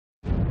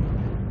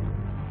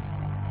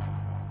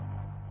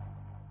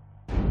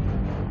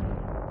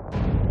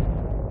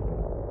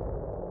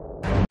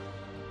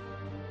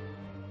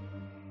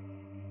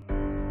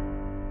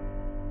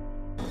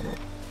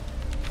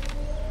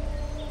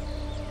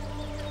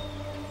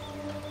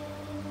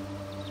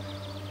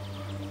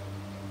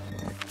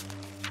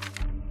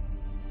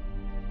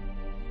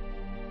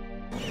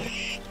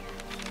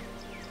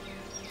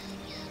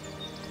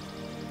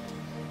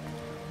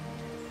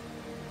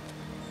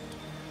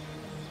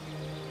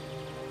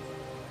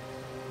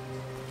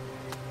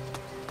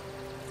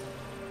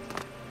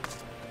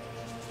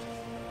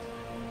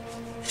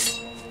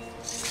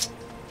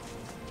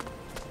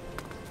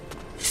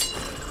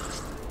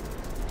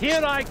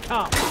Here I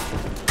come.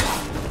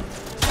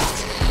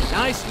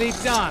 Nicely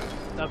done.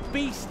 The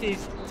beast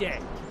is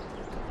dead.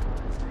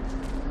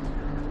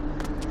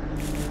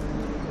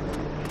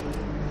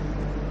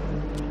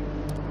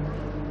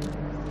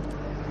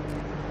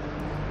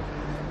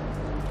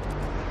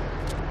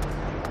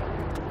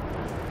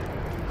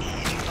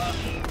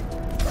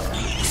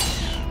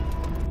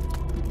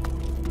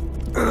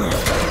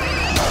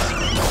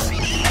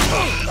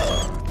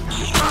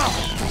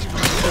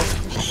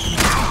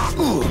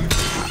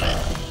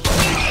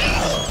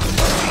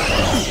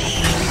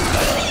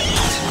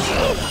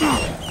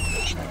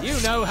 You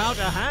know how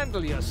to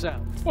handle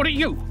yourself. What are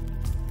you?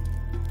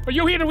 Are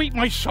you here to eat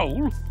my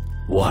soul?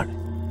 What?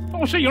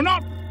 Oh, so you're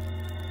not?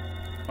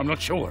 I'm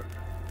not sure.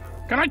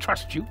 Can I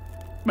trust you?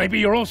 Maybe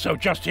you're also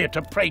just here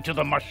to pray to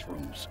the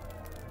mushrooms.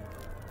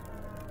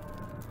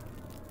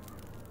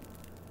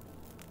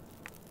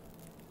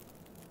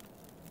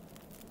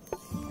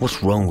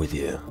 What's wrong with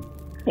you?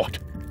 What?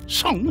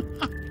 Song?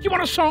 You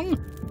want a song?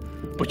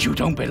 But you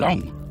don't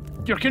belong.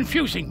 You're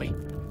confusing me.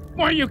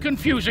 Why are you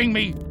confusing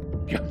me?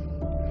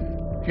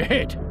 Your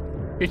head.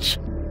 It's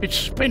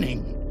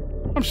spinning.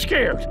 I'm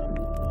scared.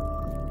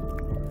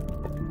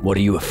 What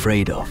are you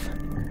afraid of?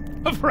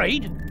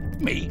 Afraid?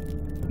 Me?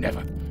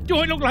 Never. Do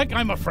I look like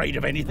I'm afraid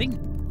of anything?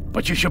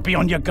 But you should be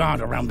on your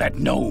guard around that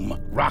gnome,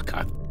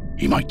 Raka.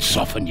 He might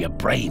soften your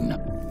brain.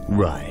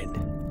 Right.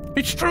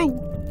 It's true.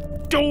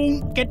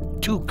 Don't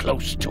get too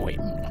close to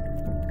him.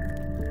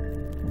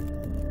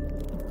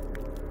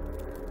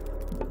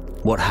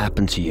 What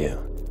happened to you?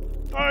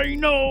 I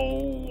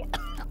know.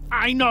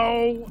 I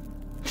know.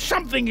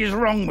 Something is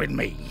wrong with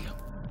me.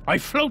 I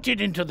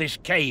floated into this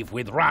cave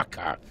with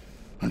Raka,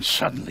 and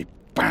suddenly,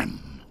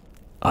 bam!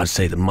 I'd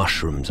say the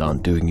mushrooms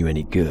aren't doing you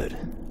any good.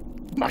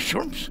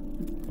 Mushrooms?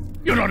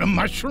 You're not a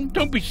mushroom.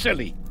 Don't be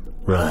silly.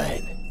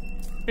 Right.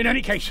 In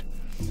any case,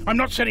 I'm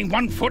not setting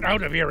 1 foot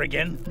out of here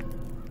again.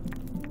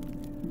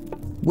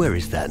 Where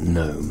is that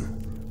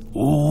gnome?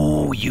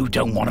 Ooh, you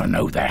don't want to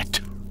know that.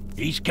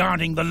 He's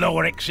guarding the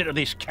lower exit of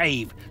this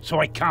cave,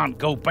 so I can't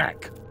go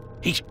back.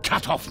 He's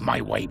cut off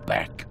my way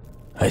back.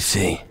 I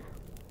see.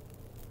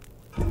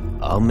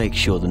 I'll make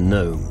sure the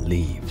gnome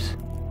leaves.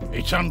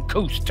 It's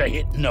uncouth to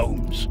hit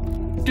gnomes.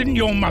 Didn't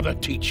your mother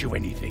teach you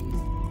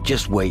anything?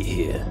 Just wait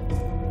here.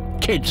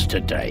 Kids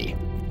today.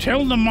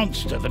 Tell the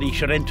monster that he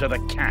should enter the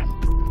camp.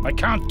 I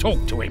can't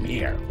talk to him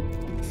here.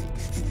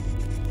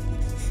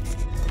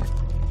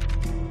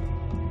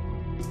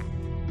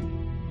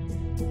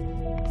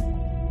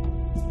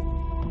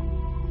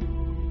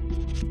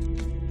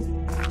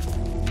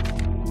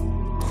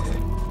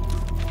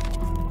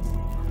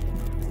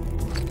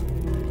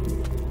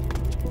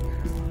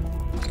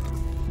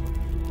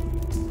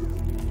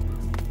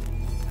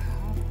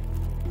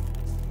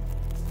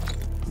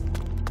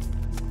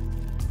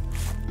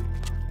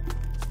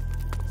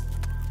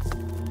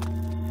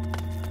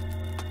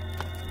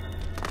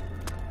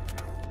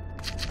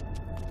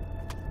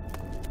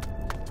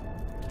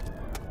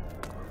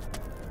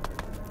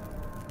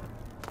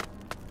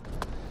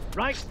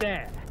 Right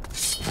there.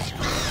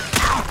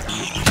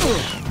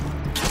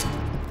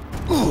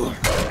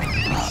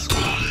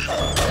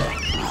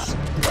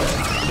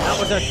 That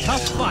was a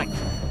tough fight.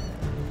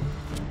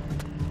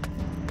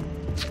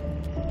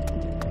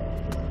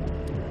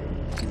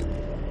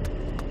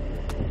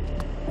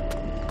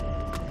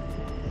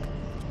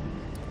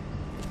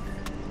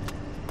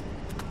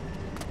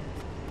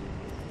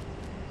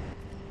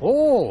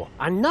 Oh,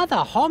 another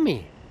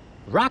homie.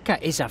 Raka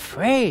is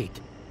afraid.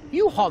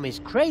 You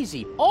homies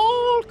crazy,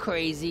 all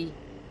crazy.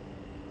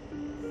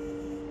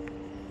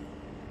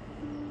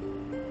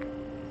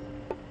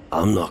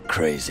 I'm not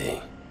crazy.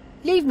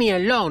 Leave me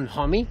alone,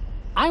 homie.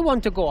 I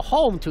want to go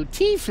home to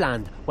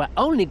Tiefland, where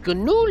only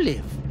GNU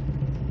live.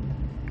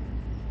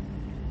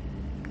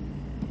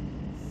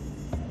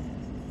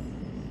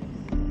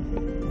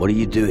 What are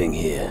you doing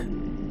here?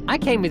 I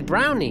came with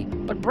Brownie,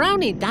 but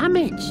Brownie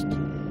damaged.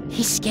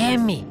 He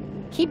scared me.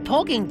 Keep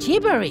talking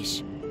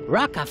gibberish.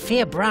 Raka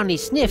fear Brownie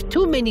sniff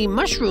too many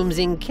mushrooms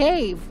in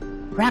cave.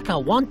 Raka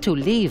want to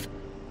leave,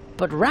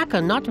 but Raka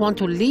not want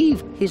to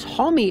leave his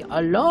homie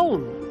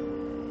alone.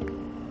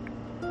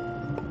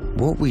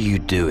 What were you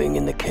doing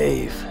in the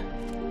cave?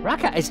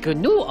 Raka is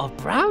GNU of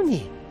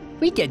Brownie.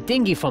 We get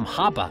dinghy from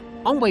harbor.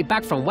 On way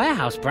back from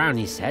warehouse,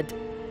 Brownie said,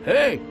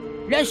 "Hey,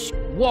 let's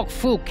walk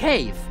through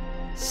cave."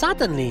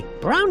 Suddenly,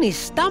 Brownie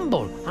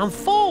stumble and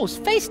falls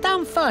face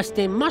down first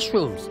in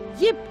mushrooms.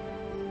 Yip.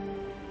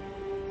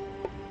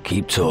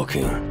 Keep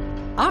talking.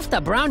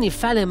 After Brownie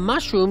fell in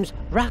mushrooms,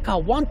 Raka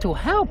want to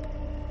help.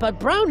 But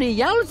Brownie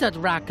yells at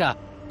Raka,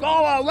 "Go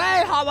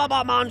away,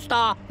 horrible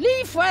monster!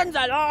 Leave friends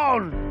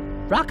alone!"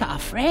 Raka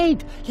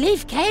afraid,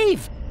 leave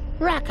cave.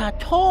 Raka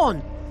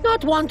torn,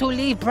 not want to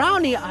leave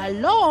Brownie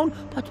alone,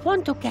 but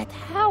want to get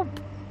help.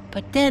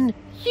 But then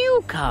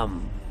you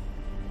come.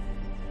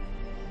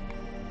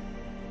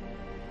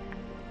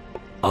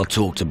 I'll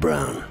talk to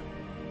Brown.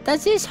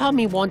 Does this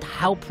homie want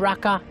help,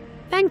 Raka?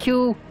 Thank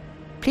you.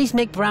 Please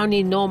make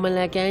Brownie normal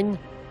again.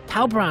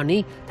 Tell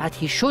Brownie that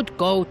he should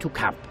go to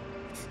camp.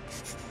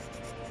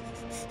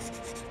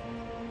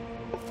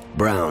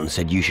 Brown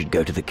said you should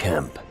go to the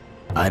camp.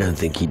 I don't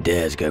think he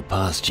dares go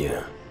past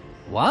you.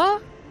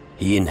 What?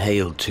 He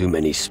inhaled too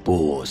many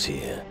spores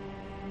here.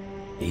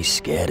 He's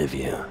scared of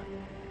you.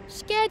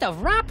 Scared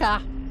of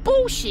Raka?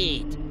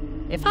 Bullshit!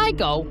 If I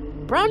go,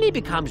 Brownie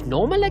becomes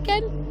normal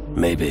again?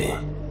 Maybe.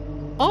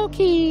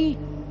 Okay.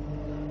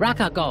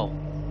 Raka go.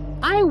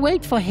 I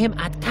wait for him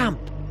at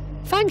camp.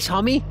 Thanks,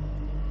 homie.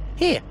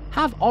 Here,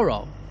 have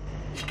Oro.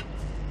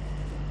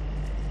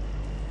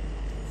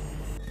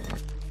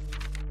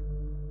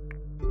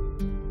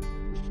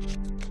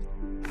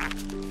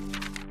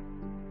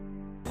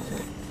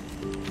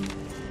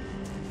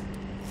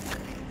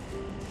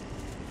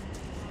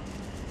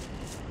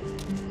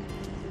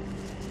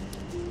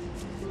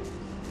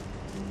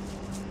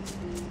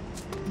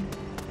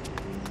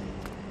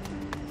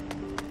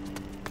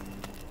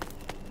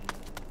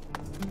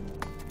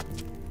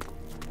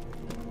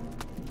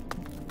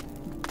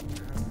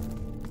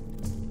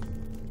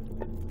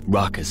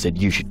 Raka said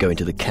you should go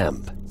into the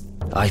camp.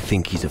 I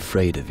think he's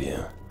afraid of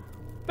you.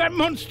 That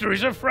monster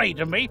is afraid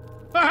of me.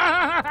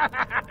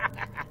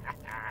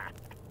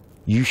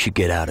 You should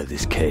get out of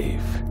this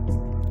cave.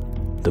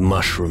 The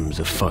mushrooms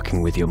are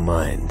fucking with your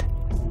mind.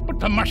 But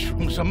the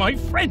mushrooms are my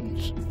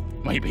friends.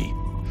 Maybe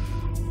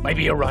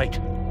you're right.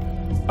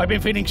 I've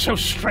been feeling so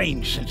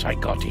strange since I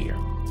got here.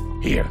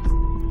 Here,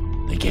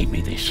 they gave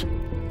me this.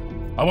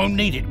 I won't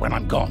need it when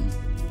I'm gone.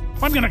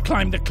 I'm gonna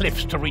climb the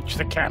cliffs to reach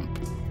the camp.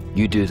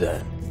 You do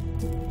that.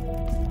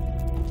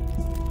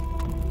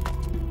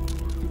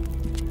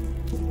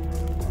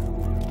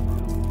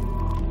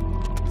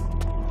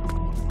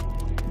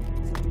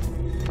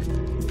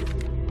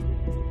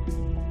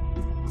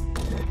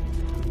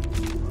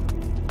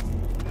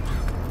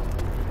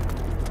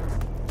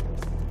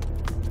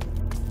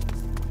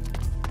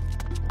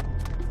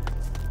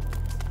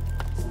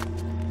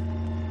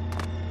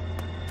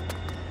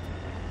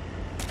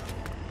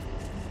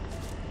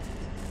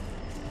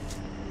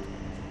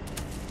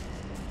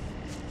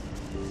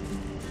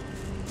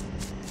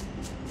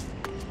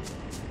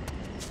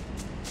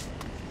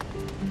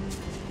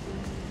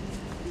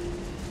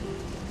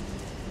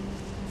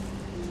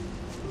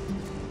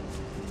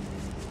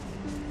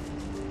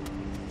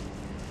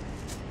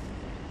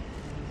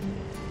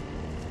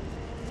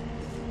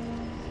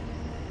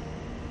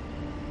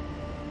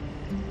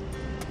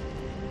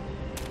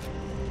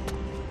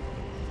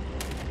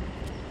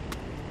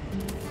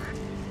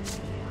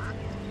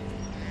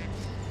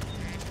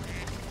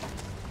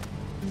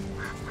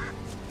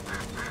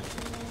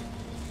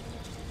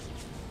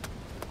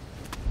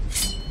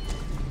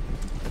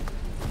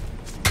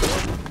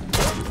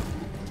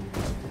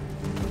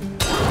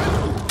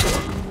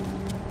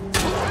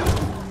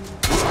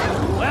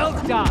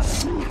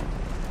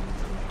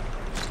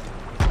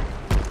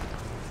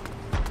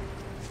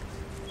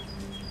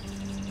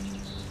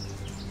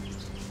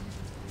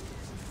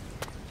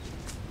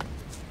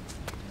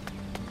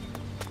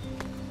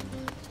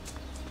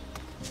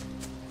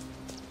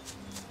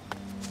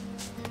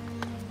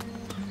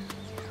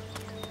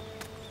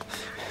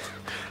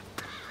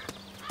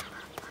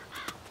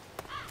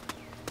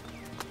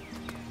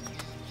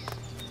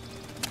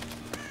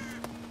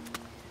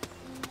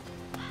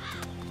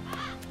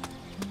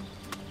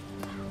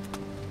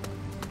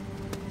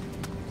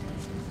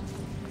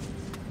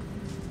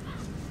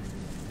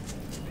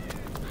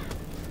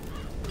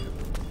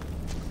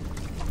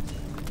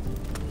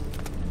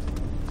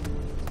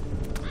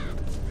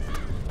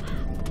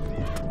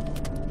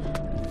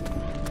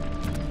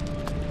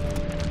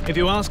 If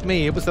you ask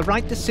me, it was the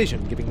right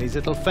decision giving these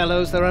little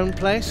fellows their own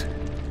place.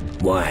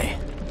 Why?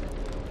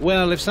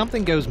 Well, if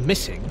something goes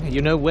missing,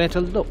 you know where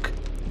to look.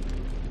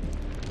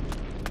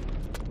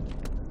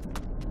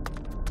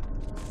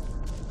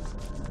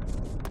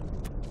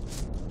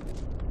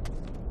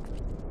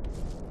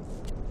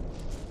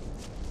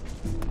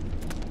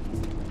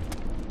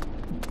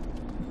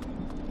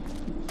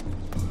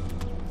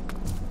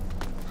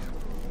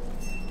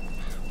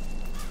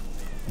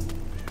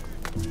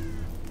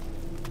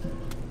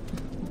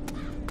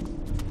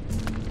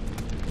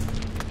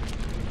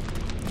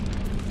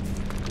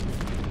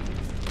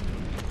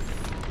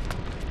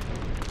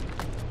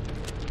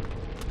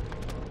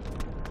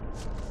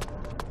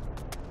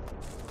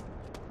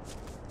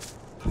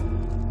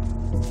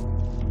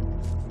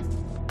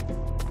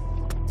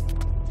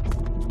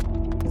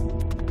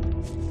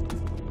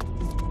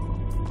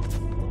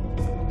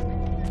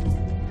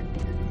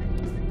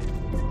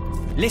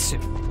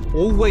 Listen,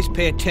 always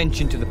pay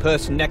attention to the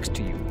person next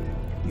to you.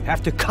 You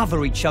have to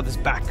cover each other's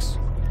backs.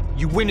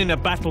 You win in a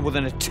battle with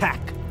an attack,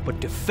 but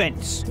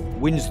defense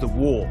wins the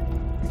war.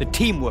 The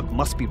teamwork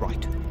must be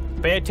right.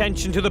 Pay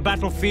attention to the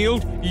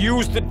battlefield.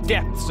 Use the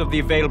depths of the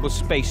available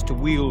space to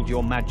wield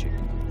your magic.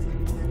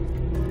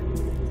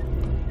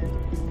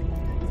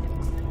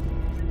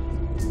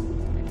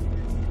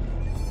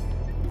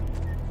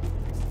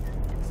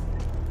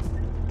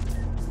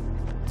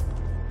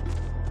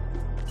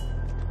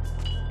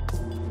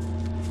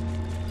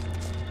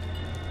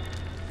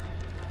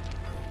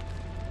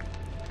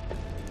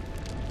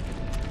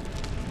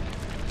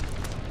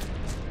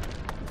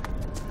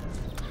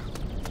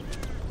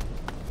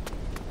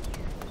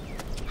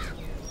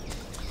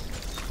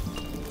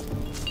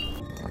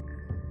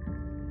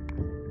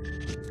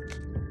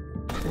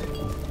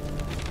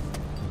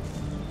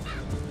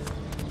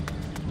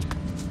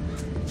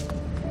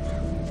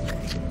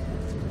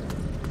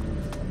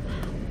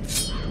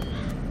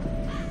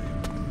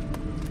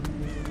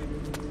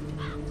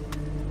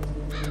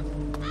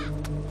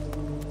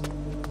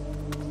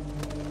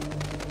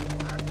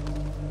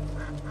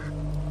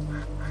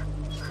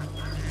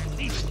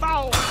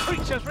 foul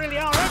creatures really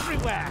are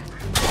everywhere.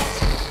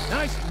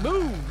 Nice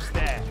moves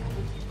there.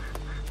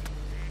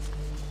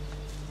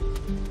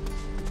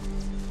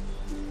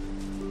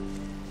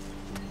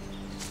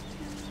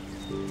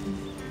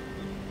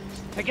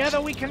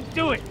 Together we can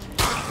do it.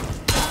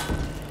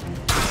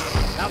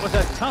 That was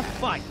a tough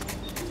fight.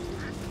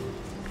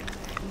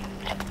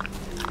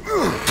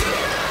 You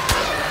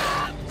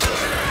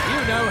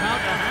know how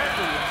to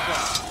handle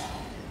yourself.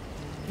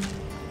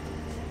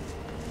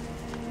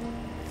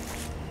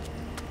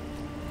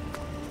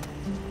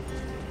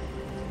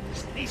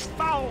 These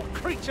foul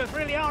creatures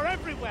really are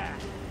everywhere.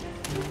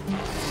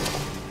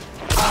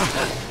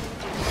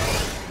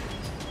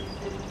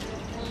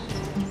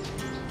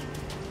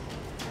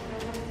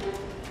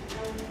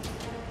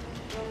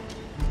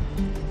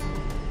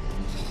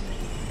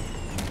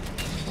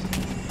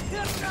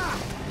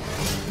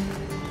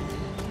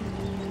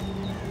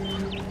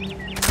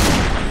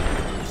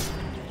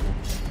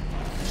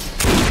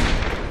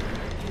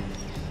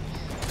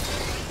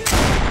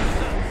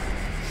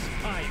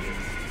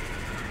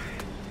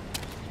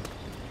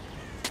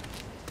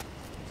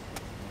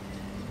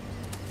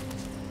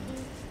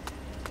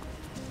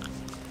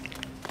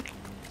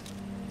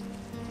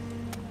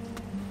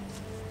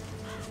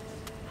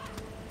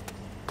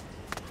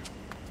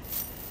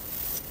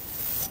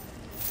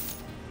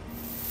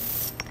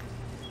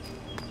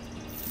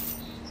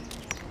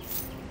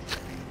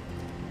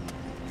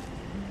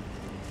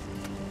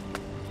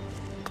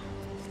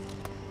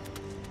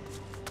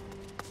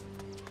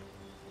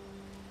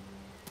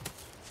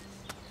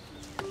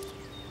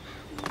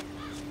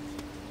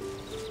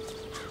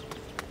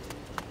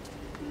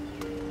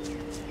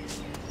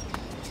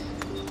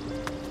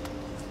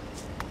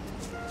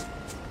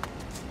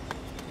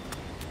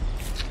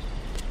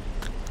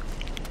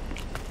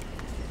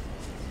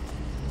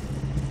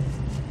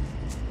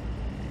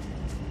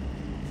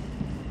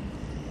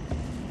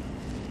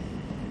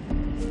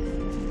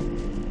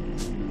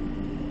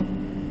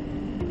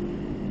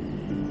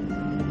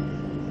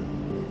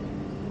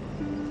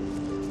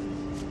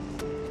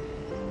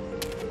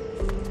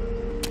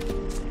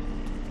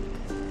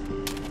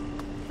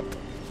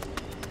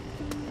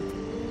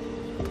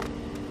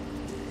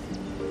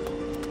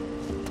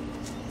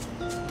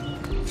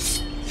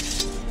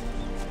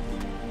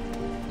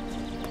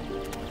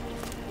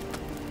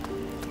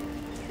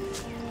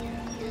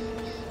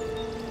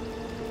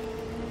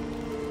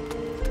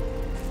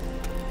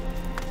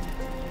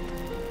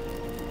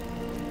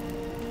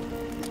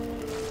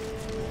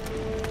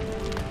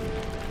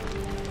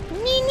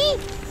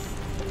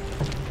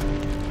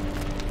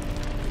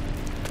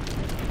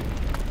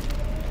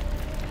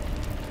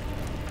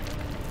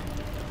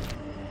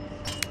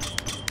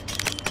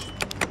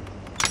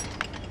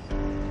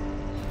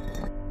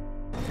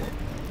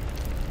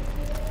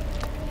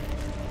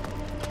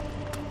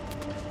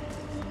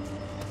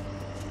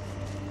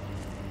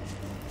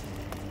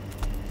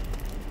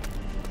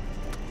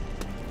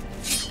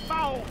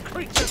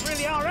 Creatures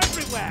really are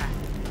everywhere.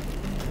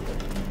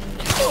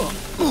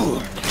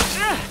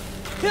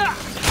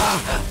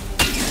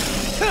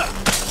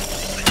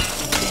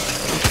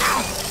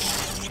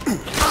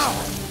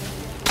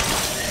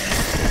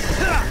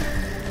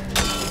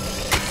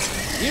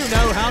 You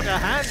know how to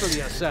handle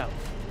yourself.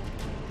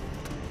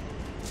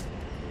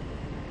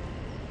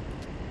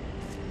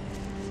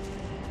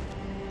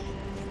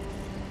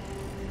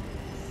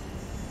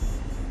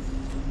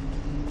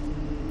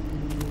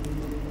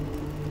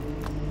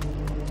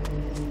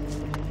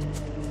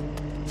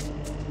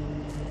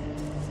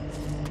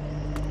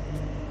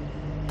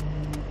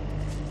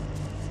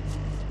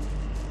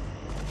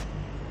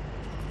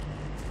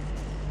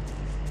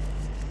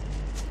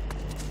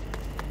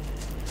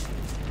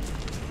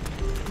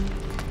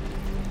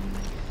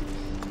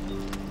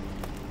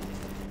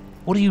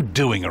 What are you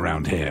doing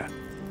around here?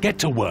 Get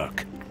to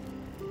work.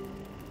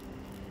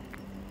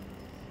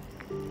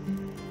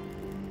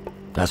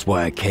 That's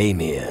why I came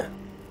here.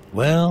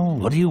 Well,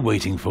 what are you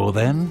waiting for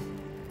then?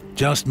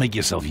 Just make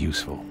yourself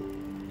useful.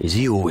 Is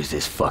he always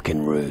this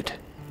fucking rude?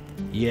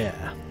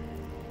 Yeah.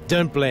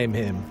 Don't blame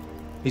him.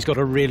 He's got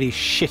a really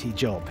shitty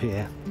job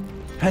here.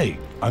 Hey,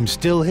 I'm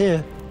still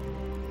here.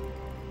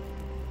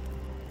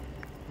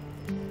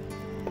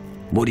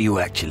 What do you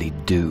actually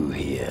do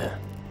here?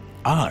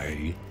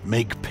 I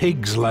make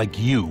pigs like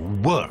you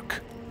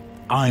work.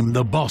 I'm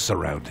the boss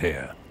around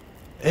here.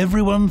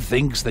 Everyone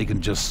thinks they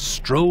can just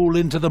stroll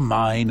into the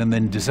mine and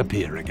then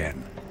disappear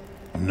again.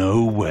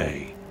 No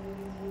way.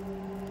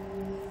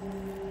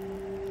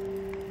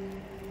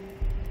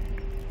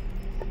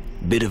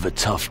 Bit of a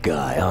tough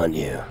guy, aren't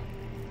you?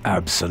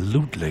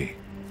 Absolutely.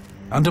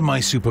 Under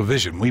my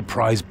supervision, we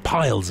prize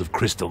piles of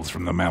crystals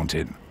from the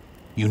mountain.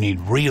 You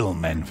need real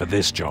men for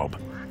this job.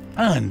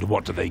 And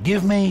what do they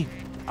give me?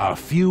 A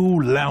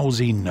few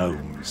lousy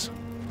gnomes.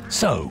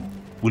 So,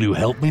 will you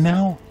help me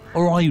now?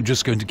 Or are you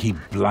just going to keep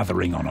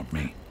blathering on at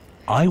me?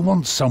 I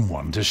want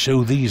someone to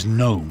show these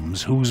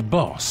gnomes who's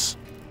boss.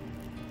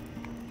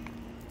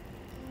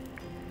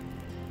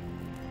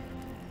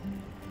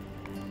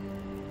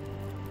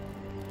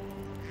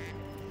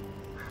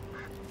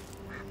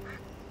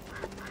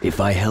 If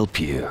I help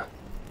you,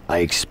 I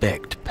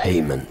expect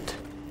payment.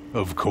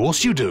 Of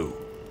course you do.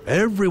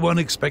 Everyone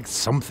expects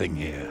something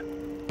here.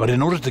 But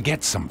in order to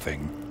get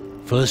something,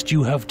 first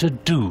you have to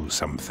do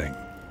something.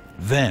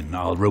 Then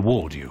I'll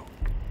reward you.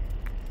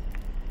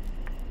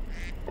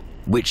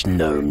 Which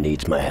gnome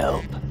needs my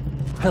help?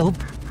 Help?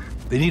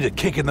 They need a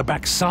kick in the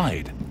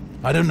backside.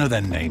 I don't know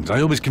their names.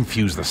 I always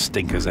confuse the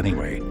stinkers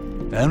anyway.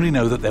 I only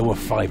know that there were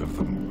 5 of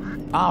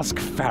them. Ask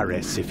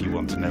Faris if you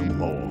want to know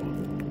more.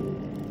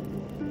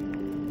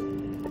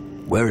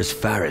 Where has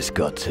Faris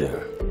got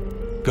to?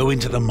 Go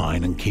into the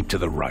mine and keep to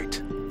the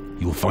right.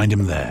 You'll find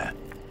him there.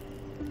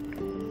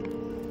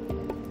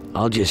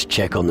 I'll just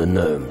check on the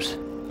gnomes.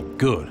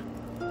 Good.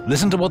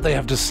 Listen to what they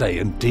have to say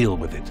and deal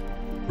with it.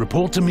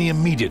 Report to me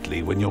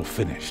immediately when you're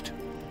finished.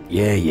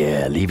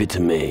 Yeah, leave it to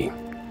me.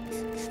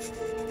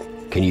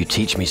 Can you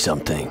teach me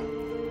something?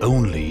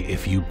 Only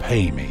if you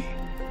pay me.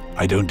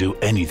 I don't do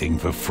anything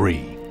for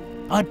free.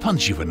 I'd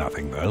punch you for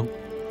nothing, though.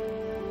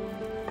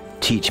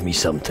 Teach me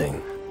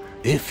something.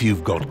 If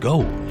you've got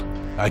gold,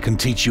 I can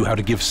teach you how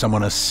to give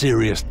someone a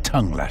serious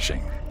tongue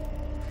lashing.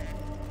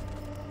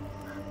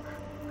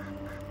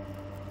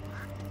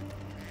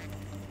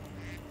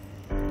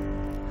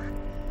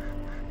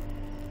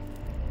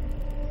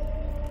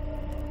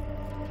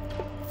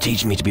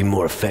 Teach me to be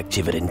more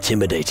effective at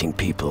intimidating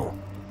people.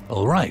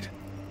 All right.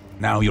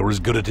 Now you're as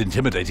good at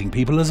intimidating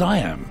people as I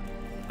am.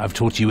 I've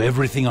taught you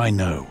everything I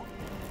know.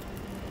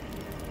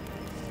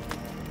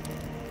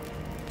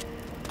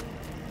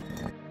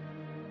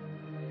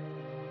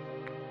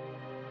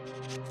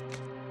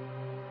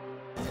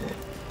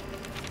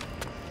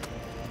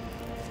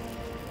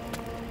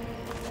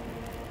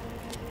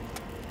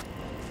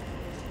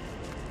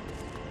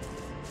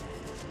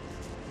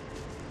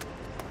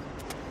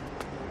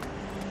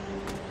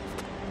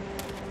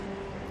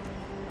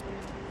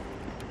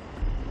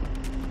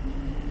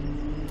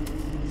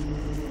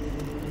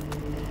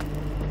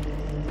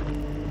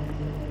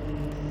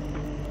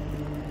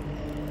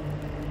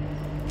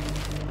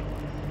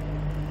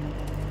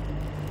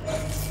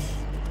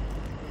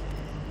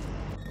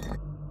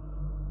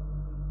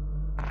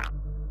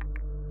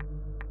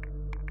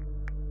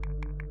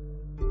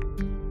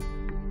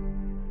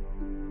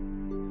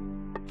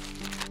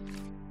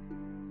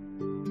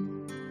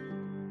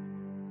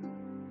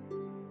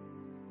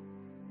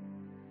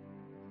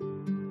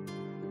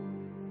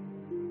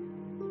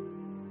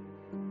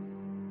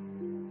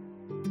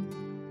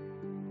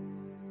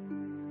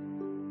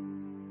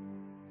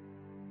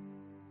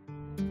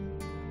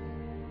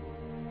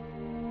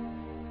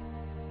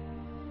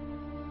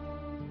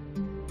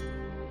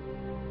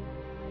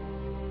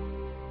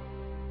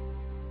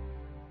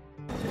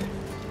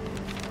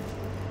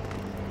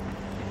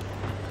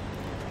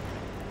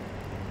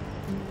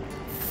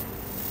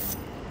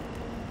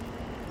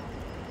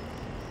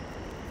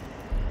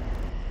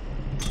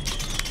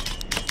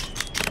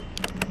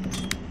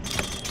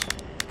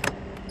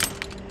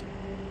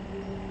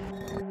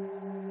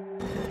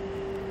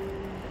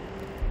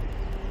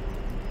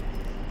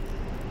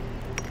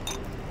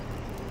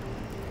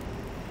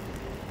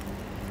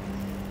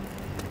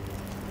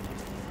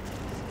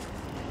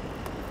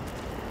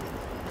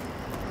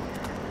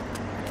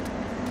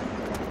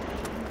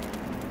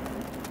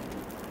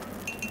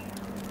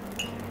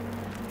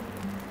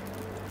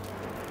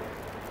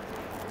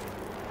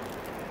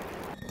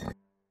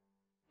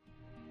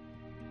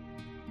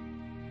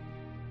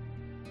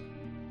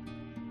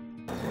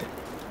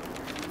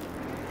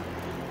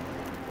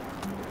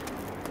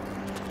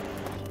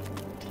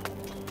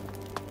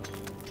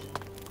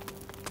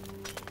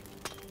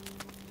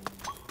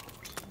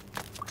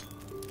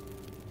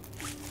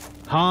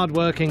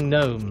 Hard-working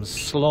gnomes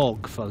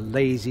slog for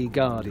lazy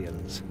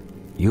guardians.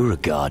 You're a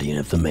guardian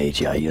of the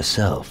Magi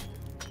yourself.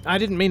 I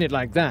didn't mean it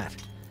like that.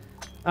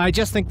 I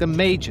just think the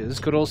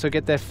mages could also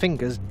get their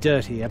fingers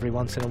dirty every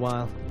once in a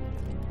while.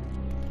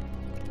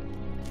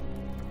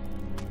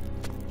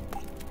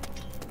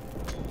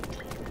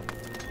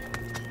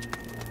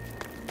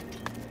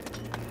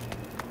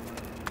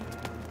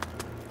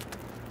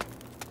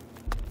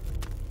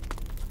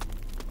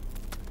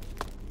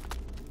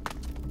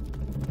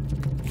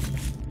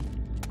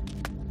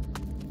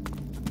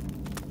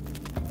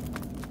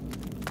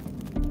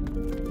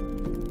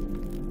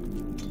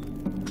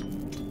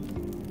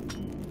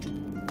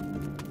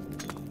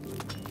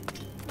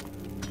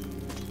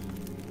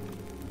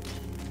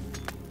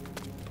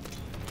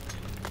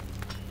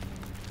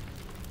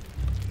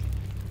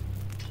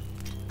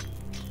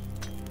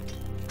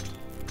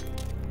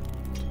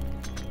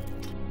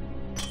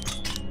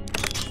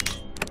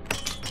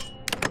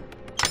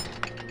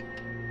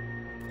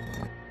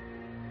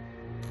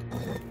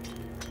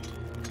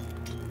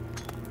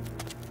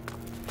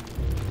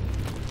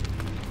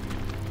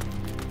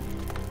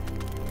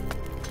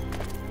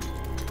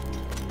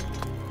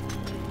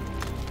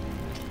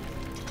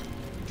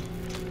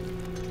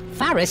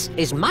 Faris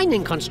is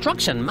mining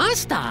construction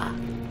master.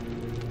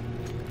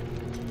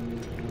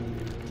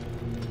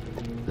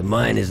 The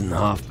mine isn't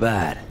half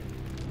bad.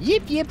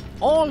 Yip,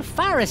 all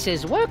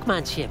Faris's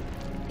workmanship.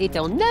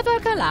 it'll never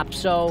collapse,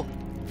 so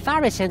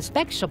Faris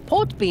inspects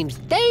support beams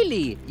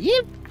daily.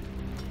 Yep.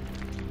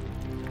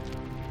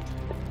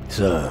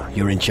 So,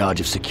 you're in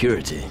charge of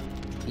security?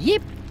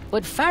 Yep,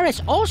 but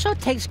Faris also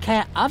takes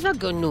care of a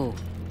GNU.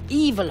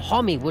 Evil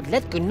homie would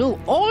let GNU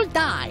all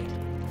die.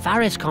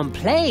 Faris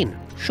complain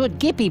should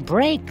Gippy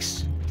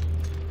breaks.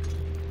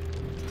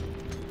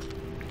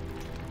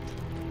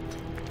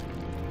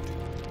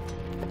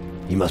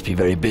 You must be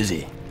very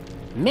busy.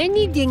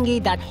 Many dingy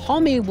that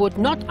homie would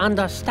not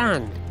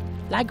understand.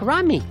 Like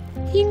Rami,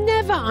 he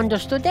never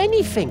understood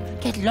anything.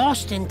 Get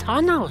lost in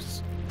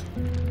tunnels.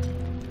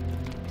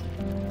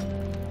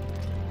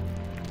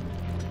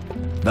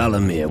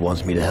 Valamir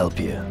wants me to help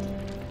you.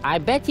 I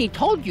bet he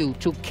told you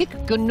to kick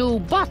GNU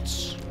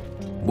butts.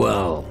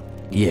 Well,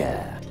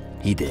 yeah,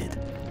 he did.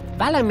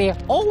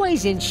 Valamir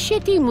always in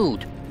shitty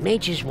mood.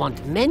 Mages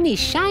want many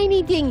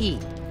shiny dingy.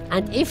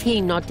 And if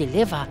he not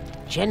deliver,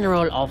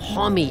 General of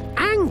Homie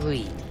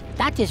angry.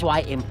 That is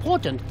why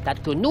important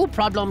that GNU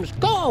problems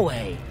go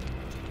away.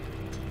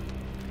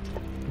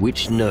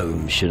 Which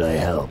gnome should I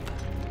help?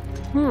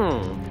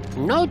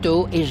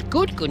 Nodu is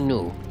good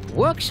GNU.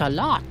 Works a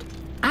lot.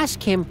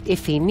 Ask him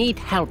if he need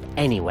help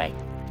anyway.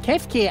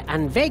 Kefkir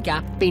and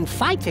Vega been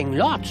fighting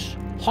lots.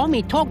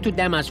 Homie talk to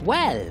them as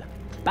well.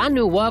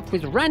 Banu work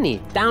with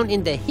Rani down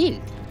in the hill.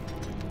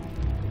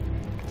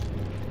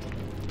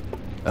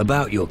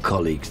 About your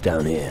colleagues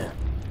down here.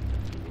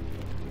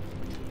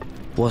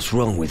 What's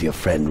wrong with your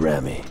friend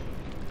Rami?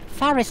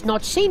 Faris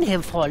not seen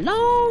him for a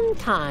long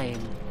time.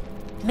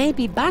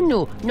 Maybe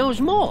Banu knows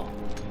more.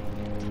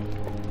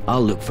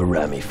 I'll look for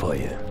Rami for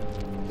you.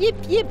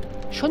 Yip.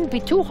 Shouldn't be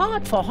too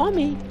hard for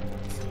homie.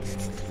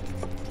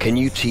 Can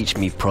you teach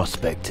me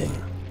prospecting?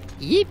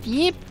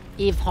 Yip.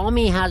 If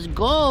homie has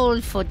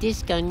gold for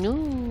this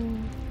GNU.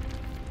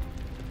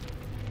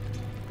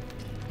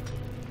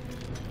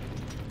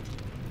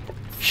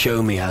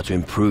 Show me how to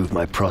improve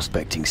my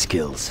prospecting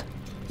skills.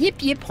 Yip,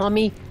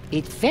 homie.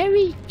 It's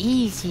very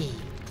easy.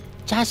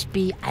 Just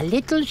be a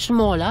little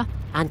smaller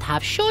and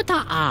have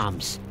shorter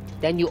arms.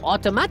 Then you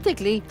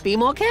automatically be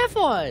more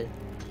careful.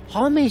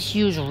 Homies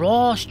use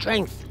raw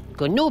strength.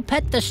 GNU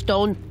pet the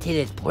stone till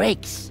it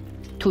breaks.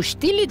 To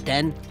steal it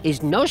then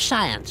is no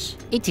science.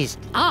 It is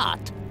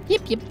art.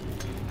 Yip.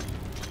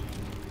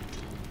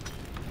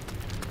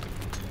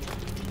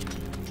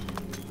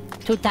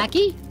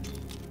 Tutaki?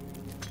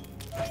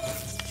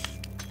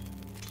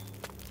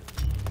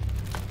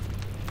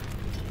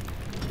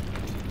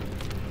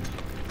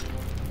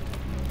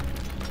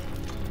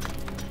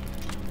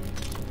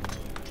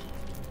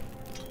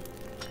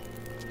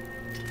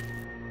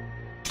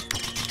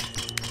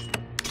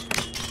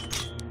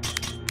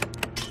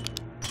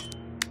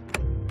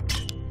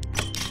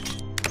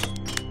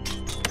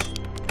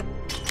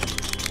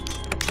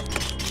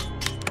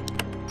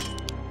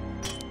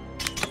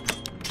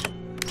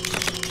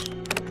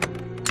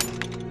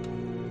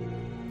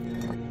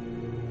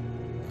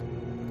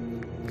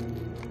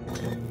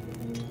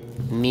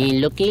 Me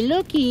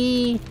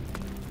looky.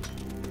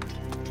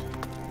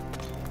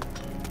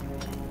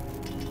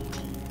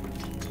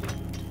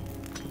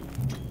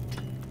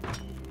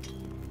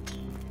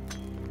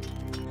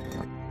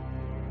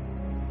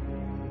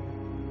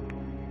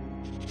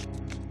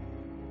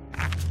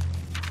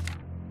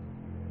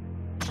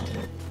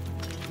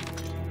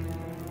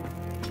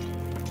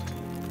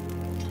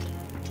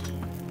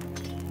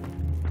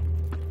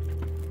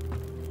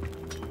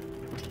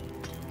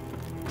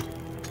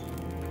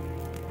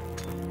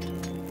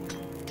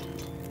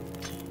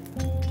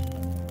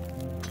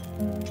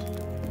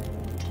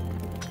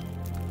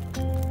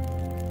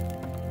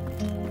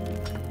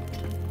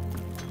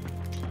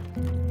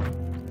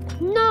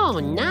 No.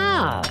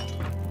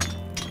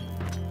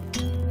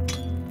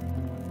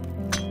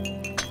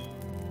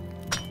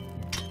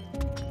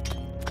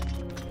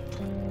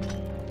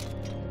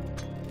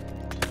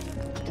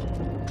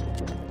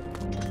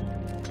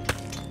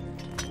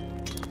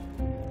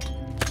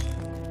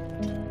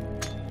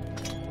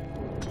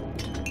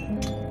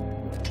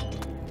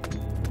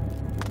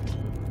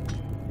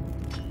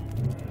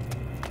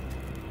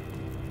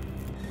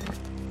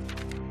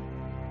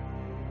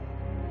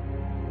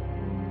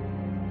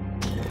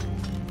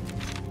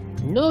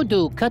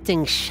 Nodu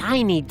cutting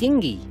shiny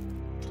dingy.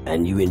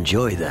 And you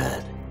enjoy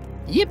that?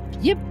 Yip.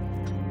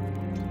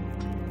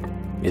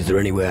 Is there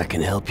any way I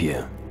can help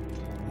you?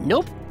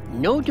 Nope.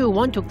 Nodu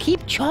want to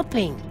keep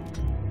chopping.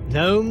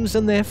 Gnomes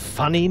and their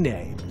funny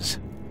names.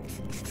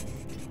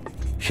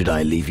 Should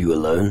I leave you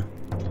alone?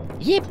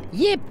 Yip.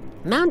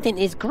 Mountain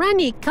is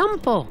Granny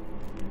Campo.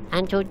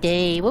 And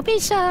today we'll be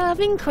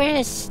serving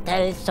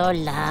crystals so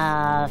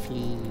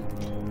lovely.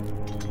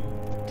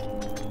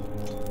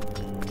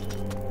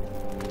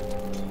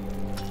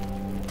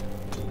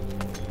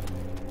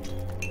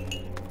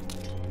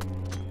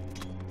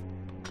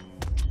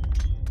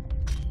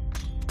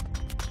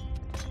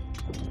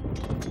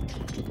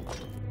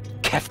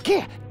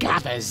 Kefke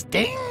gathers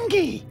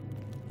dingy.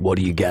 What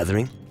are you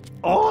gathering?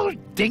 All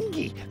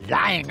dingy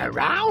lying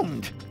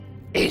around.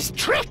 His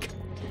trick.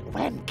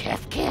 When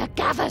Kefke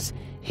gathers,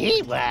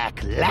 he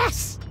work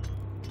less.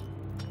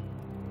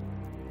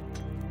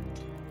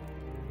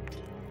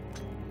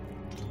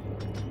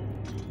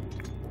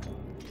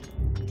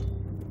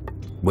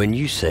 When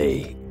you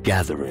say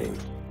gathering,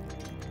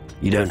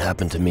 you don't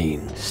happen to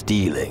mean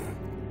stealing?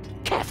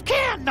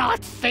 Kefka not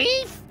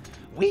thief.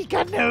 We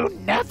gnu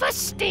never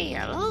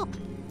steal.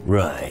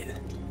 Right.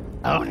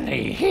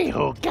 Only he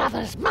who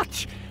gathers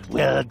much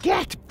will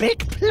get big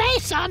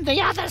place on the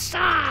other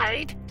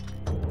side.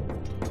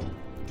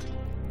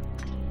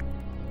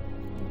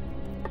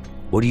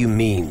 What do you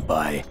mean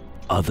by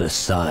other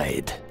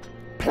side?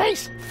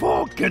 Place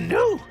for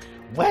gnu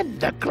when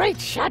the great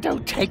shadow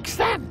takes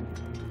them.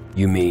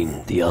 You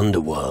mean the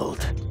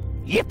underworld?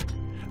 Yep.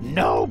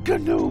 No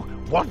gnu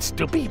wants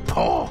to be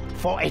poor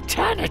for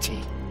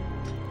eternity.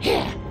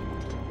 Here,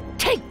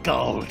 take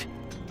gold,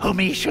 whom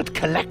he should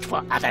collect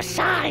for other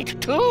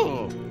side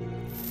too.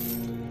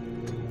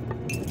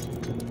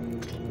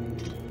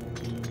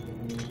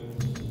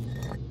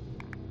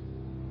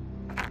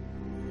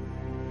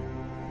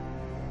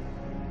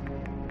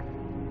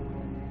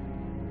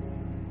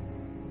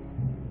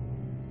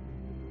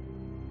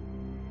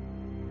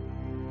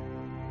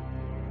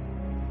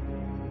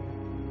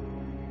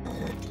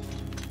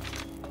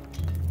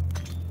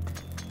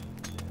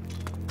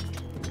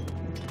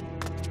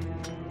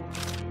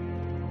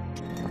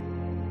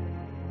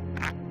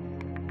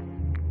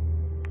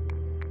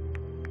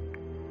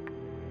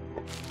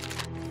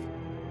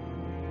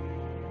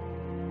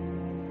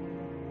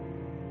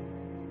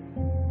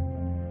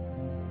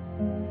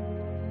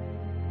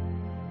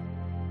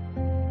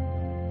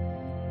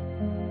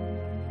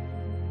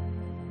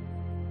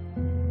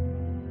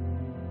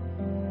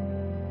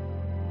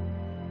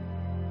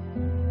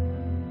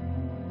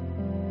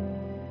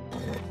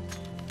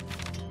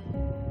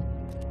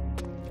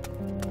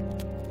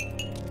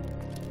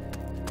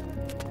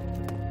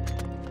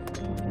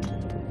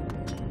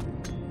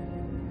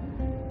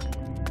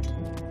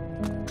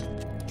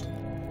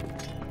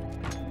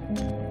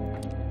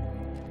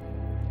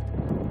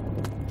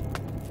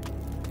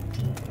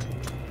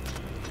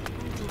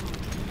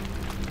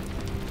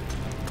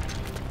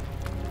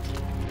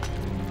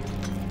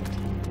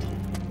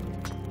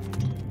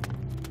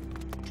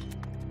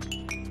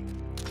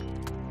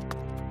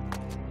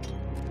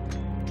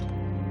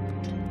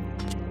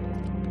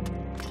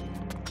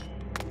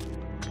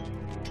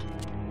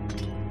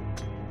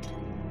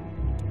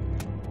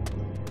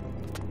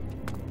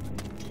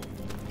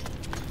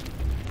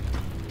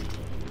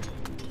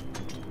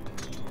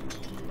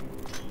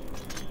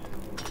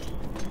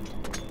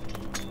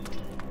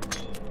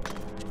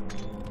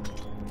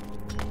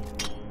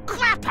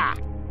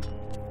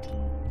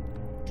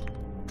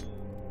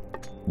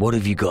 What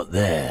have you got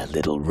there,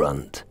 little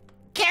runt?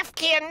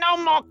 Kefka no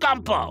more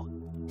compo.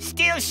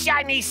 Still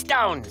shiny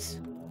stones.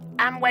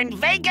 And when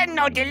Vega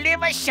no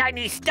deliver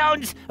shiny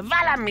stones,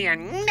 Valamir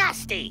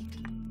nasty.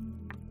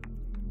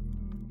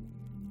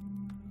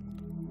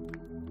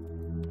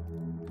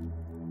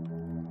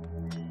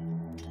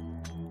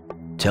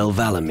 Tell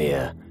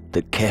Valamir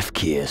that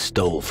Kefkir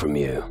stole from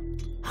you.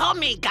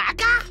 Homie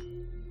Gaga?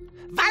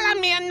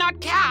 Valamir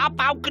not care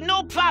about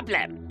no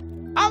problem.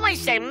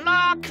 Always say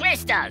more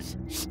crystals.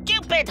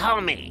 Stupid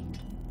homie.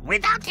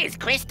 Without his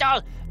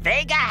crystal,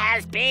 Vega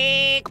has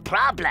big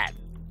problem.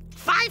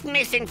 5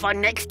 missing for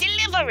next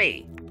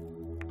delivery.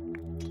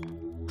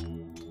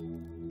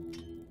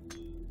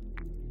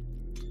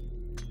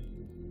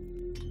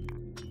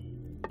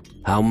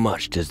 How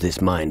much does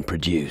this mine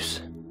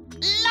produce?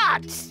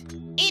 Lots.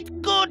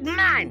 It good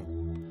mine.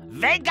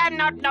 Vega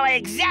not know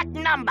exact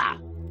number,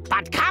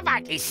 but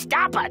Kava is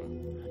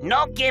stubborn.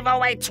 No give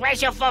away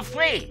treasure for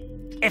free.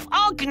 If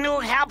all GNU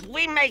help,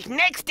 we make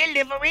next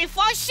delivery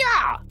for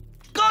sure.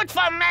 Good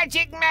for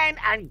Magic Man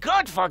and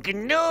good for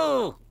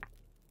GNU.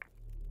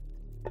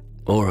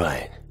 All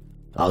right.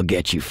 I'll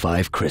get you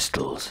 5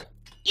 crystals.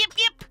 Yip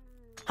yip.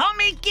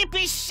 Homie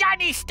Gippy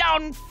Shiny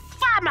Stone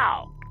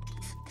Famo.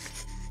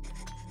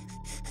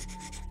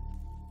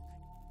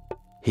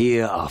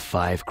 Here are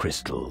 5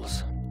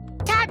 crystals.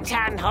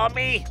 Tan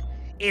homie.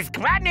 Is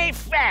Granny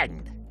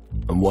friend.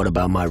 And what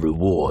about my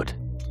reward?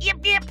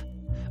 Yip yip.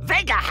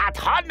 Vega hat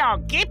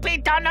honor Gippy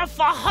donor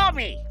for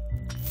homie.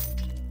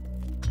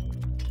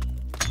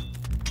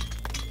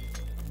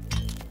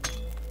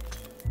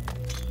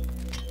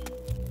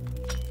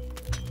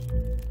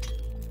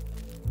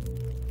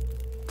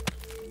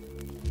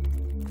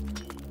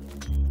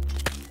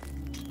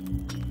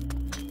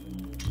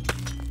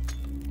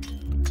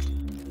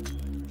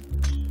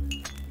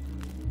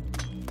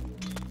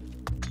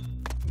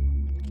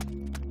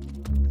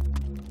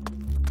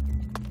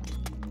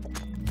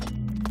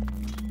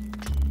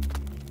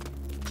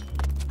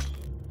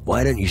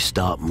 Why don't you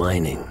start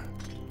mining?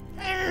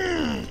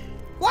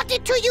 What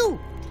did to you?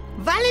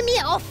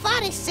 Valimir or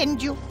Faris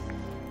send you?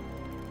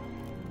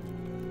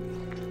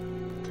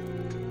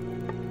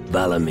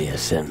 Valamir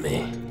sent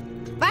me.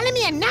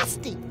 Valimir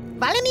nasty.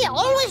 Valimir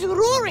always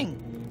roaring.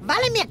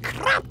 Valimir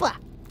crapper.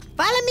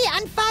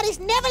 Valimir and Faris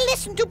never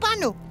listen to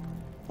Banu.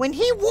 When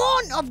he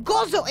warned of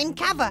Gozo in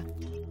Kava,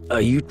 Are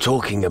you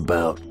talking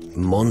about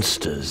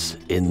monsters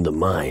in the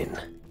mine?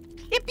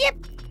 Yep, yep.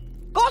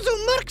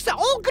 Gozu murksa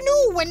all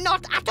gnu when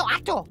not atto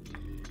atto.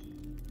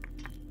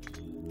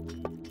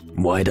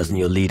 Why doesn't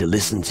your leader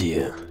listen to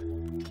you?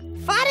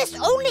 Faris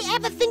only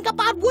ever think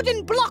about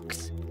wooden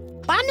blocks.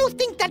 Banu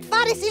think that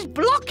Faris is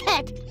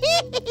blockhead.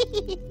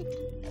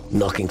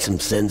 Knocking some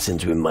sense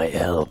into him might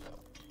help.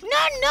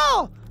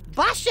 No.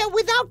 Basha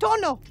without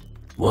honor.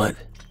 What?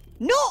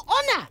 No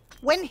honor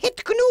when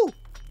hit gnu.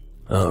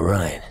 All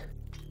right.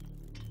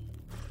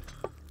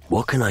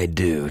 What can I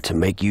do to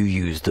make you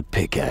use the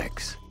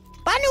pickaxe?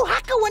 Banu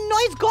haka when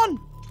noise gone.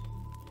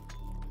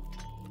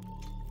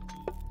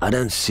 I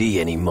don't see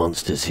any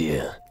monsters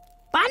here.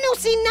 Banu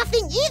see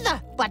nothing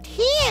either, but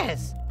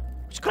hears.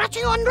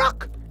 Scratching on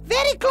rock,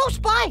 very close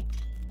by.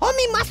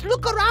 Homie must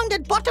look around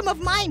at bottom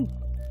of mine.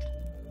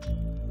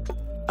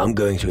 I'm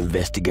going to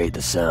investigate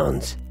the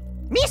sounds.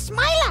 Me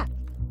Smiler.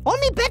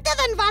 Homie better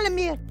than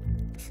Valamir.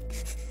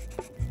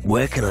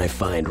 Where can I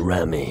find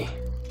Rami?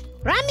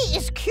 Rami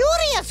is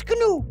curious,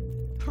 Gnu.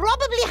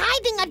 Probably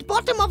hiding at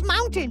bottom of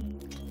mountain.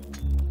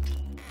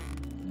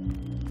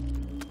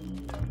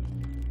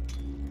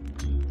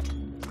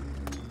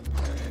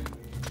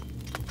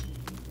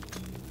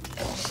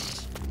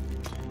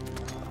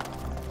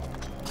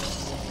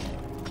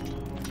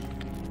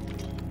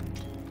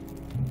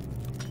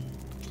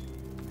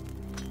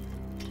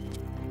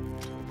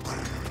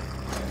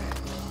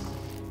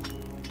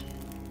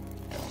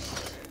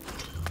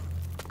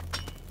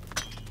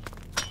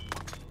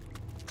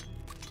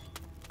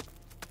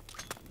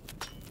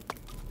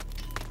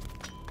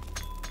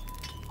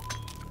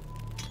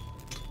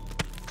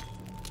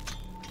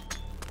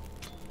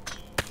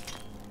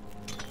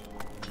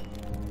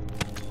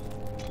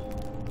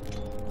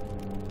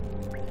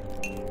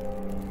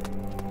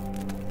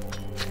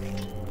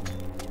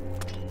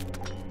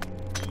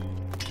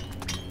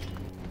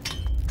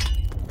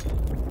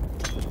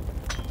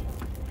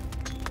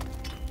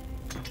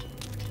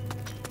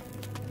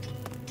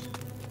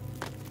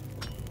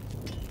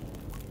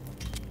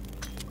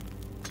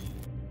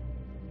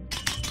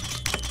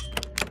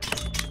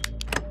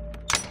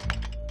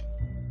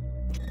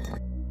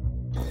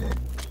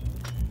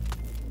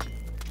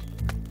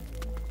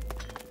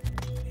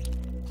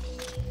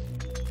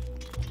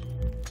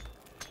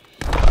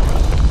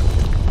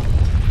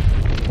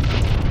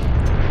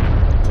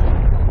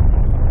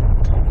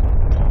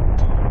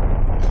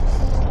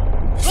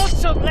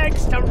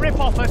 Legs to rip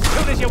off as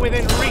soon as you're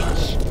within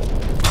reach.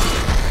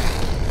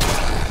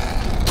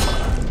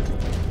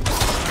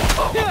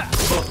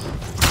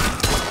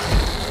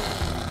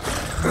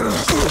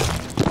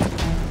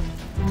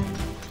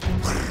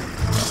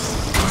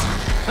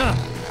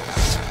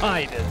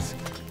 Spiders.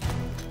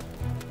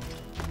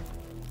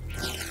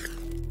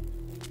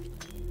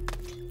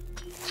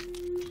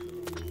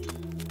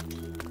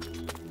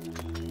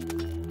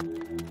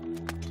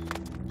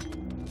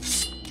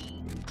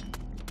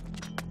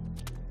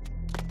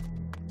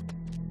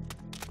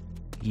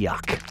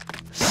 Yuck.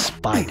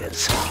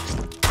 Spiders.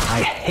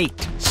 I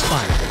hate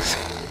spiders.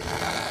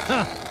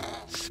 Huh.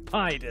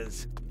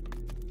 Spiders.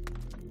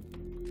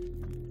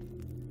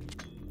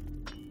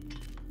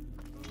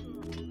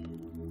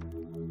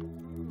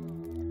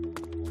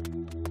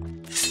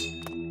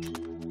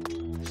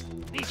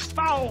 These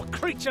foul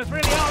creatures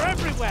really are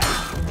everywhere.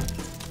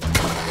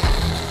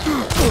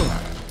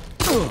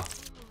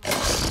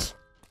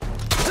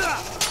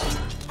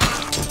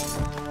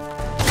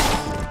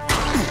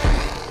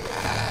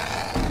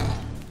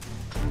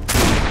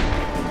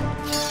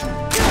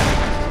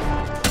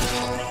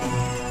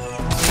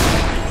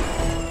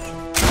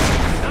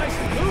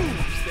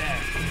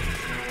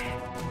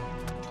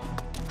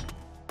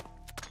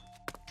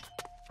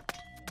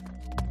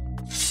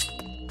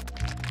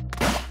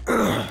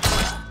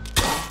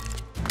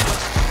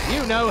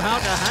 You know how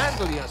to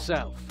handle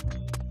yourself.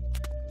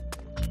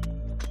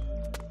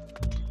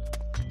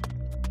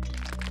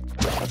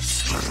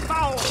 These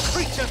foul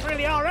creatures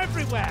really are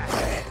everywhere.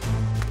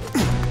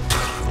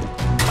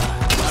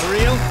 A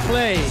real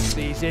plague,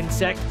 these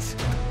insects.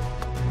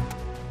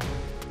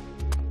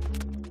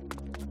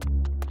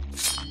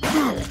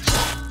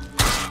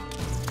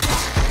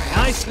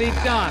 Nicely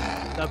done.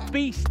 The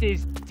beast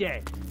is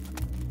dead.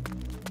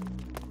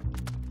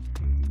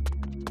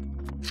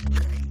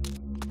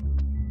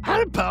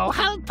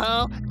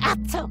 Helpo,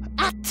 atto.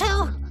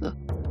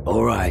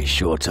 All right,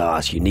 short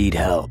ass, you need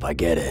help, I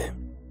get it.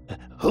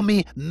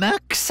 Homie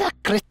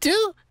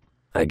Merksakritu?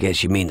 I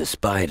guess you mean the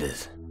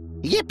spiders.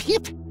 Yep.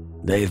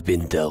 They've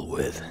been dealt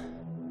with.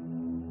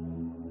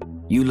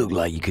 You look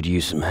like you could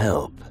use some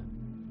help.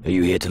 Are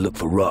you here to look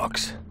for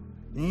rocks?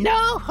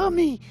 No,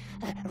 homie.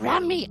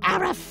 Rami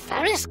are a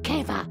Ferris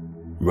caver.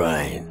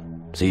 Right.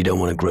 So you don't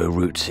want to grow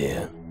roots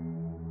here.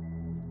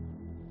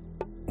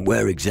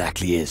 Where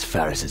exactly is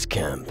Faris's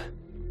camp?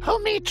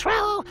 Homie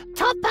trell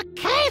topa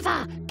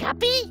caver,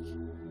 copy?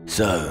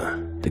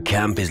 So, the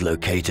camp is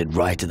located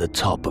right at the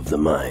top of the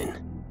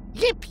mine.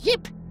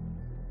 Yep.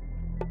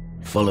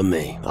 Follow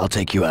me. I'll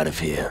take you out of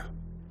here.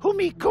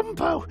 Homie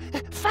Gumpo,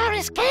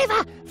 Faris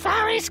caver.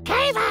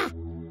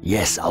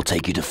 Yes, I'll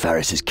take you to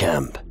Faris's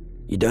camp.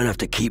 You don't have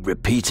to keep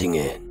repeating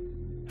it.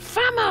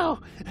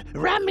 Famo!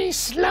 Rami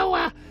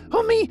slower!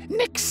 Homie,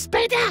 Nick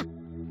better!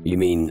 You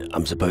mean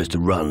I'm supposed to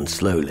run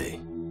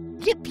slowly?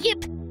 Yip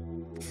yip!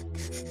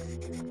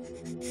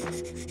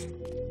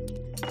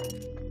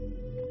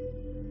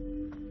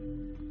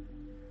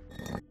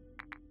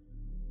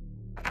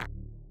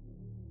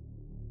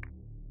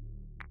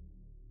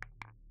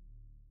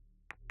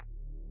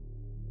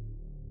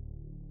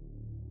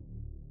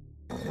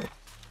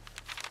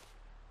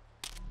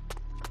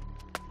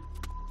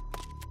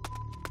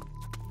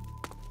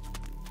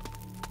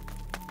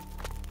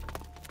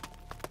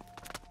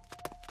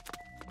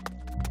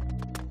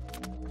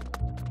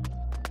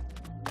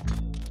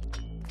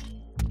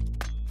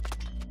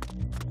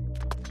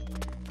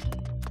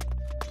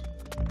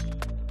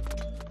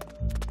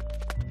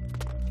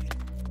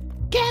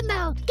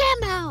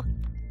 Gemo!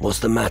 What's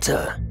the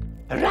matter?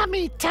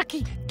 Rami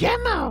Taki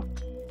Gemo!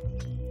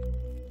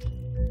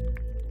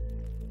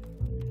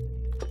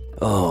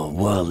 Oh,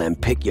 well then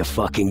pick your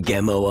fucking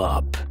Gemo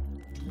up.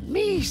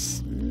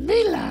 Miss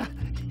Miller!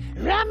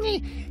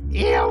 Rami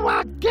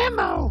Iwa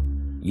Gemo!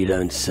 You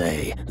don't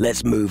say.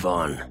 Let's move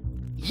on.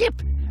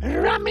 Yip!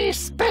 Rami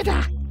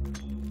Speda!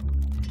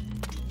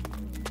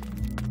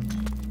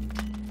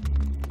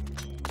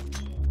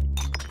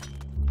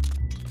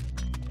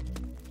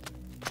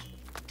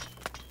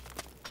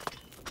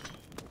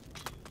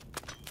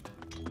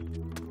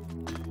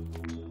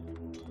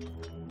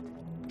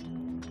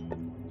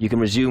 You can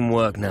resume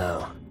work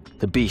now.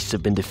 The beasts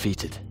have been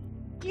defeated.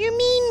 You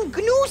mean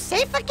GNU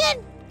safe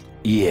again?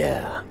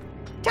 Yeah.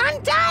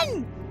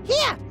 Done!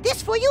 Here,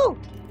 this for you.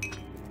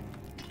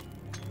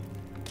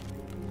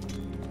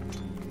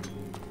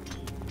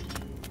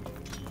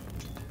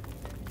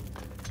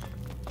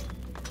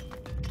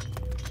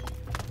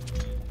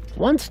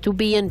 Wants to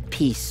be in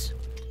peace.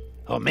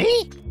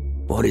 Me?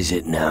 What is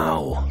it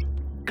now?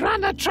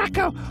 Grana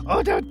Traco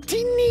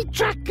Odotini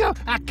Traco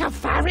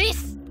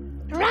Akafaris?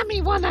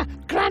 Rami wanna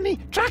Granny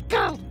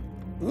Traco!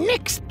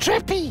 Nix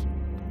Trippy!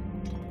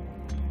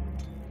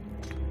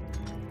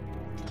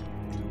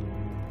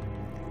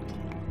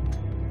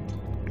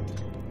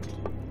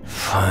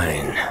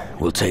 Fine.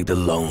 We'll take the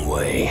long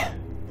way.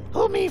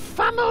 Homie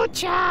Famo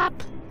chap!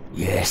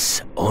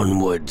 Yes,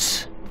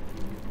 onwards.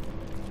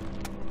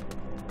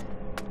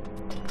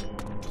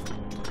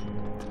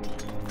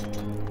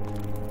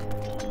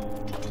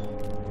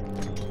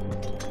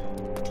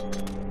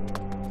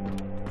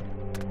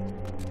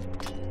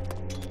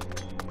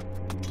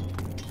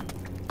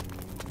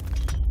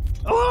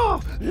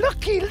 Oh,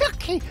 looky,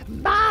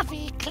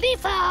 Marvy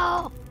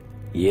Cliffo!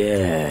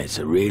 Yeah, it's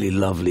a really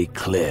lovely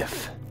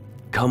cliff.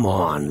 Come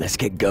on, let's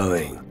get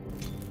going.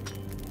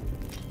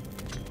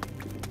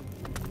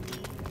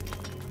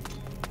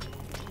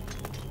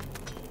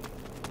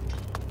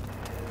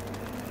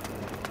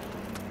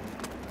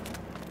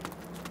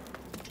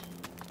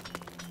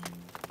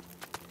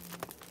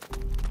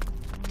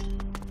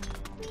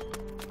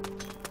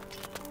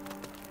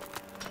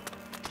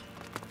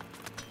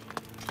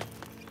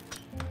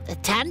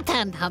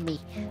 Tantan, homie.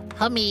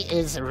 Homie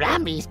is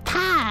Rami's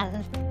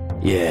pal.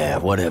 Yeah,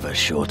 whatever,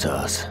 short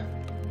ass.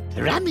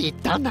 Rami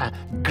done a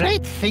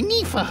great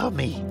thingy for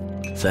homie.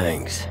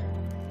 Thanks.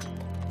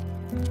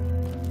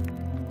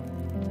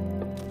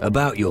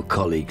 About your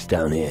colleagues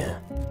down here.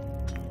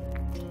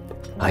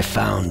 I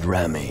found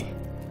Rami.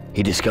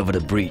 He discovered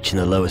a breach in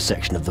the lower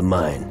section of the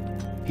mine.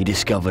 He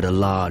discovered a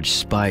large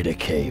spider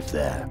cave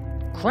there.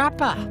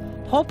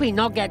 Crapper, hope he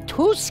not get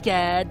too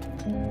scared.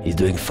 He's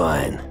doing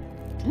fine.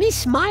 Me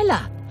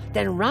smiler.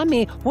 Then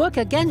Rami work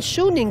again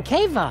soon in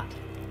Cava.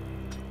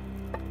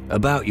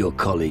 About your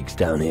colleagues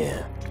down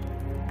here.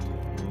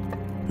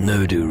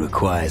 Nodu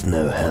requires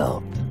no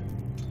help.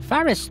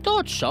 Faris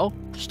thought so.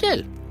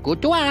 Still,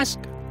 good to ask.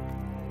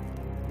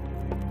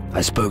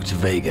 I spoke to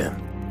Vega.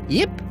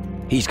 Yep.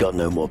 He's got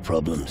no more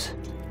problems.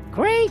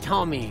 Great,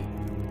 homie.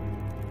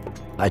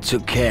 I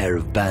took care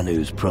of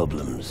Banu's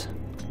problems.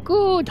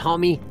 Good,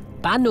 homie.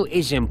 Banu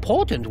is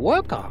important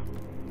worker.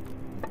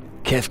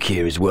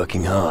 Kefkir is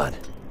working hard.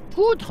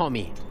 Good,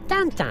 homie.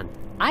 Tantan,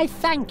 I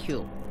thank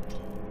you.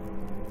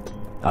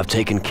 I've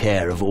taken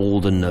care of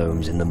all the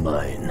gnomes in the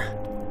mine.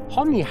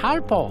 Homie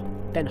Harpo,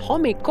 then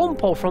homie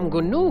Kumpo from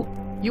Gnu.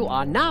 You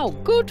are now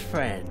good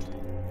friend.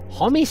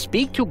 Homie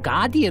speak to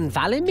Guardian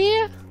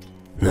Valimir?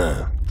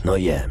 No,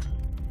 not yet.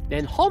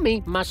 Then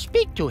homie must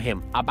speak to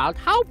him about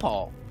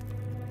Harpo.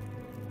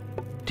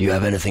 Do you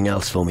have anything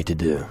else for me to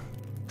do?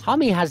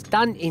 Homie has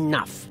done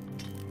enough.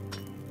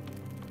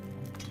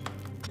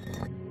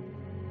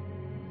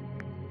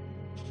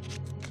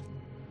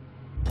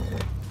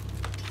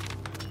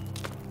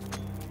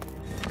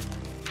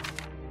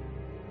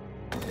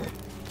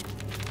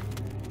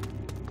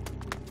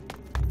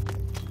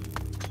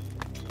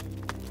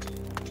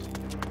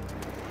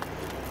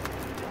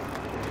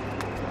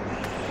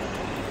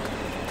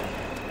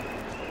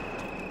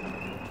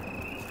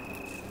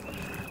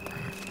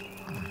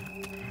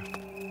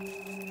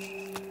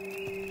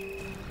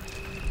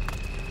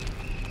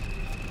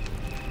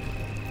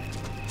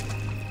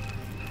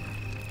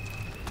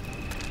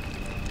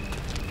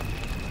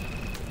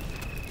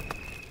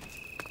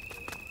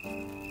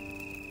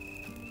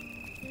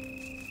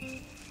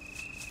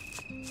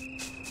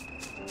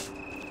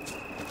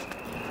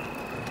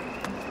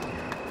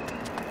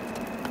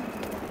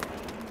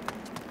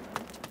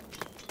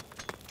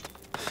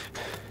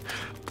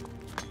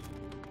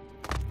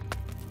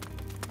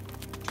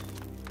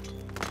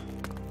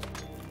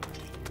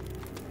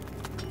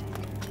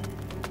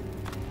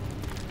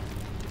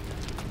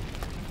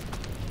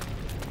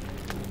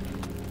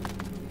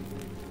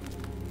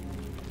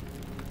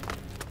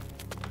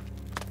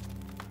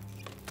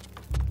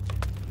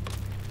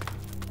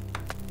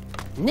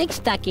 Nix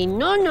taki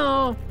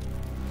no.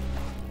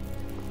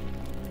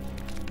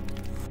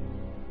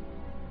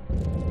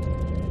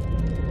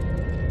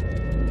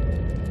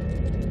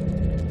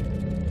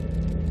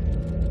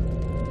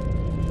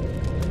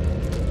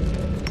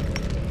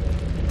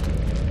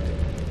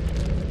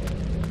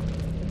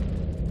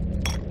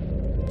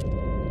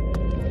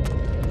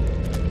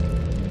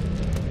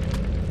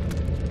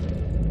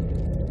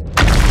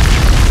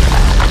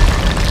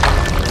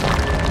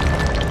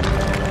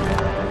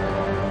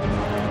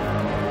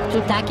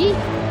 Taki?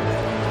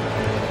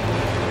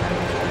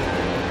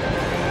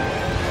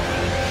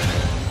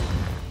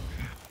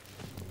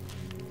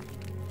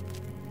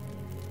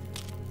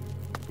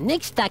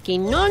 Nix taki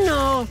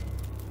no.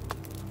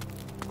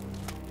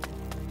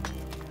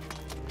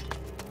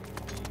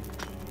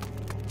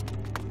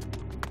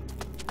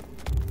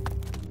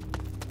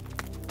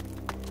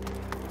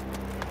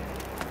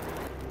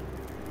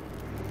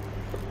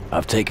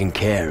 I've taken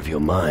care of your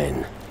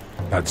mine.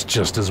 That's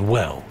just as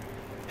well.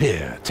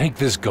 Here, take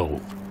this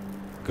gold.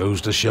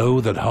 Goes to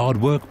show that hard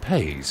work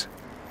pays.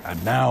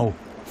 And now,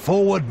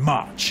 forward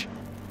march!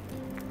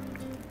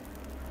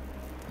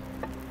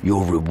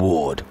 Your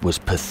reward was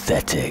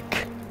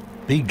pathetic.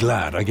 Be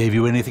glad I gave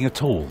you anything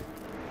at all.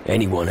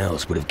 Anyone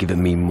else would have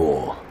given me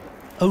more.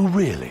 Oh,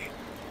 really?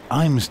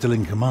 I'm still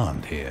in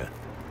command here.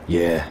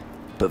 Yeah,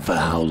 but for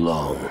how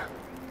long?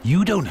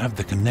 You don't have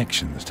the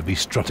connections to be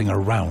strutting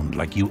around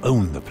like you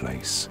own the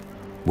place.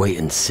 Wait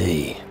and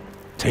see.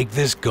 Take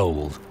this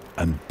gold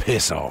and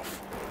piss off.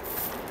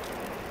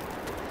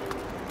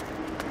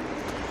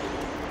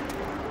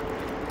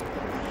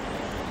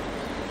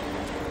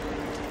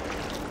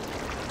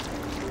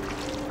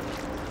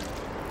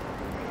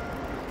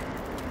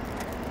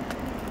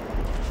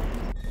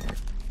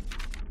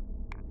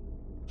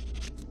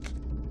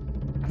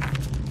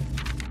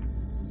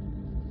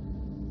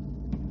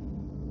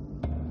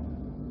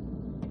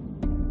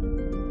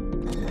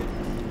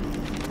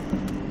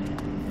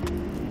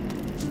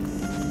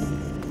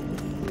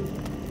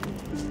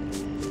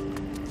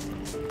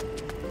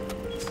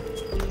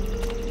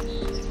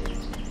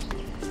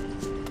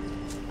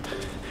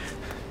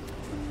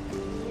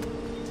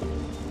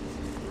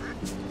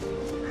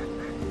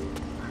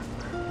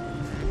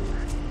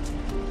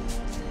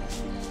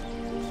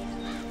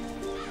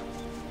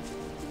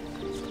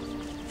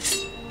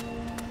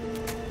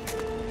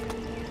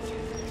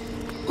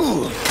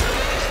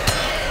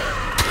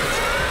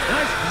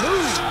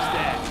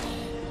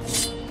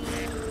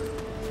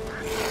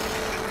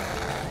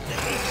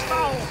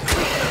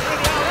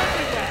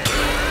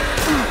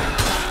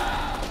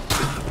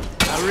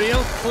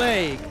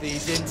 Plague,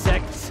 these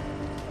insects.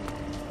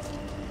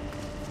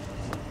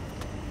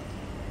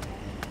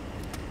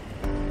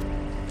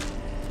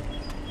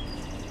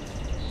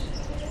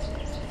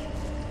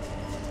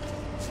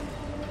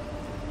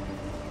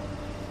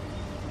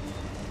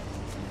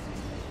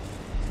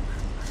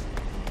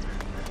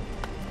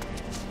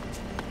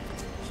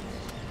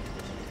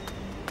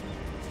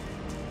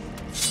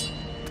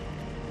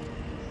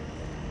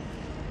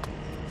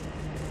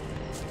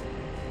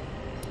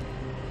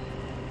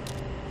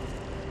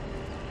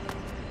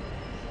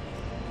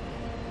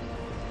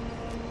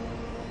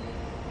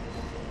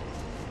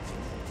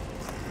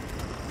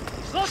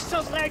 Lots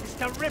of legs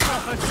to rip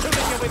off as soon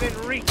as you're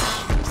within reach.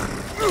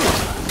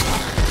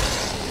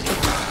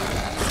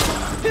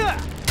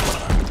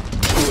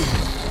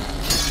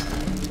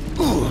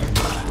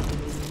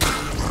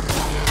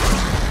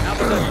 That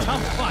was a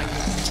tough fight.